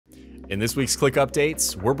In this week's Click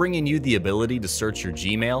Updates, we're bringing you the ability to search your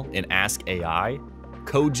Gmail in Ask AI,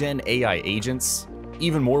 Codegen AI Agents,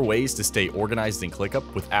 even more ways to stay organized in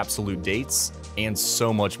ClickUp with absolute dates, and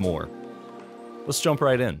so much more. Let's jump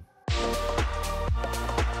right in.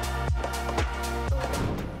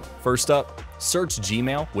 First up, search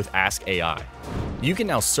Gmail with Ask AI. You can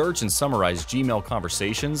now search and summarize Gmail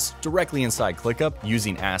conversations directly inside ClickUp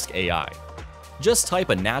using Ask AI. Just type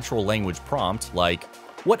a natural language prompt like,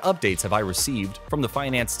 "What updates have I received from the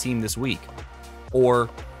finance team this week?" Or,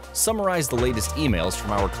 "Summarize the latest emails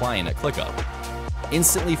from our client at ClickUp."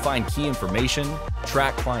 Instantly find key information,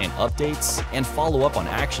 track client updates, and follow up on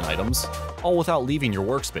action items, all without leaving your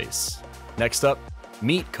workspace. Next up,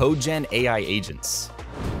 meet Codegen AI Agents.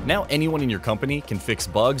 Now anyone in your company can fix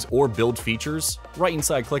bugs or build features right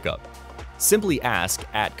inside ClickUp. Simply ask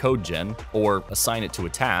 @Codegen or assign it to a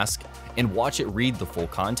task and watch it read the full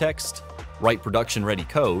context, write production-ready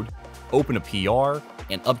code, open a PR,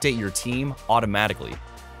 and update your team automatically.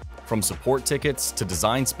 From support tickets to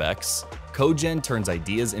design specs, Codegen turns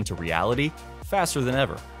ideas into reality faster than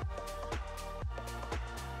ever.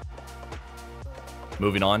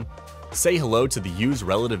 Moving on, say hello to the Use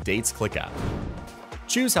Relative Dates ClickApp.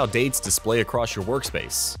 Choose how dates display across your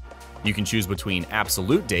workspace. You can choose between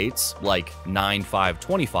absolute dates, like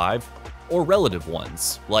 9/5/25, or relative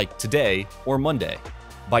ones, like today or Monday.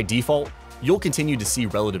 By default, you'll continue to see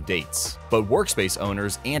relative dates, but workspace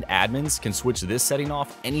owners and admins can switch this setting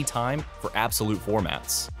off anytime for absolute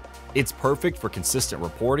formats. It's perfect for consistent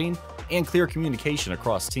reporting and clear communication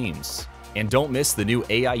across teams. And don't miss the new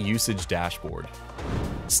AI usage dashboard.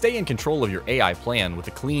 Stay in control of your AI plan with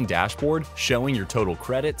a clean dashboard showing your total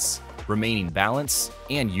credits, remaining balance,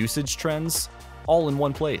 and usage trends all in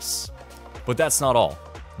one place. But that's not all.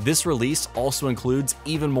 This release also includes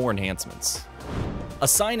even more enhancements.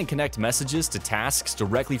 Assign and connect messages to tasks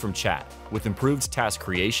directly from chat with improved task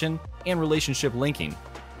creation and relationship linking.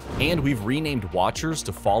 And we've renamed watchers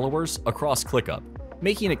to followers across ClickUp,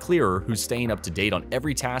 making it clearer who's staying up to date on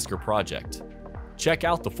every task or project. Check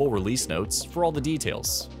out the full release notes for all the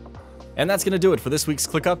details. And that's going to do it for this week's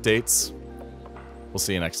Click Updates. We'll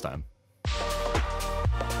see you next time.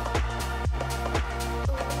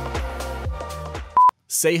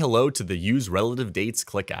 Say hello to the Use Relative Dates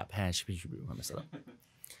ClickApp. I messed up.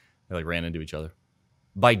 They ran into each other.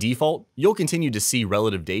 By default, you'll continue to see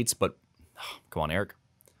relative dates, but come on, Eric.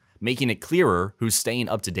 Making it clearer who's staying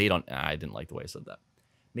up to date on. I didn't like the way I said that.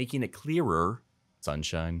 Making it clearer,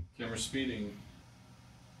 sunshine. Camera speeding.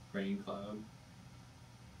 Rain cloud.